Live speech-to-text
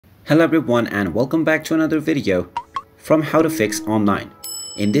Hello everyone and welcome back to another video from How to Fix Online.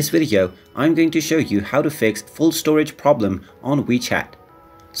 In this video, I'm going to show you how to fix full storage problem on WeChat.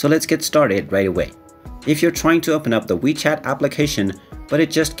 So let's get started right away. If you're trying to open up the WeChat application but it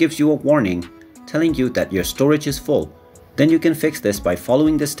just gives you a warning telling you that your storage is full, then you can fix this by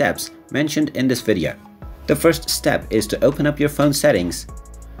following the steps mentioned in this video. The first step is to open up your phone settings.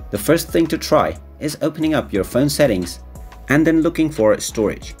 The first thing to try is opening up your phone settings and then looking for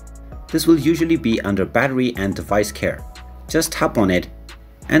storage. This will usually be under battery and device care. Just tap on it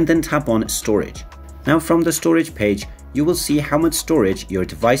and then tap on storage. Now from the storage page, you will see how much storage your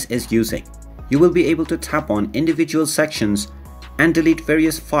device is using. You will be able to tap on individual sections and delete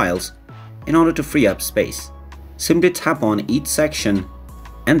various files in order to free up space. Simply tap on each section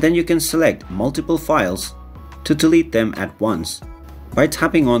and then you can select multiple files to delete them at once by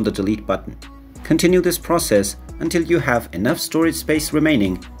tapping on the delete button. Continue this process until you have enough storage space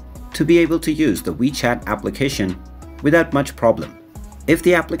remaining to be able to use the WeChat application without much problem. If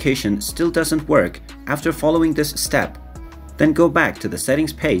the application still doesn't work after following this step, then go back to the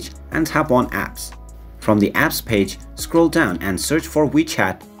settings page and tap on apps. From the apps page, scroll down and search for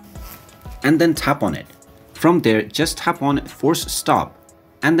WeChat and then tap on it. From there, just tap on force stop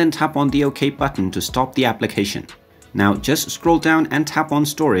and then tap on the OK button to stop the application. Now just scroll down and tap on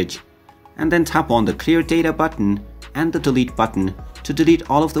storage and then tap on the clear data button and the delete button to delete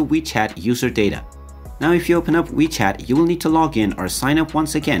all of the WeChat user data. Now if you open up WeChat, you will need to log in or sign up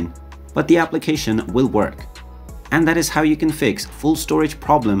once again, but the application will work. And that is how you can fix full storage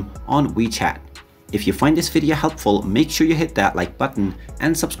problem on WeChat. If you find this video helpful, make sure you hit that like button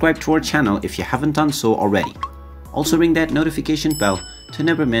and subscribe to our channel if you haven't done so already. Also ring that notification bell to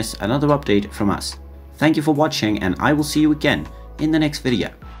never miss another update from us. Thank you for watching and I will see you again in the next video.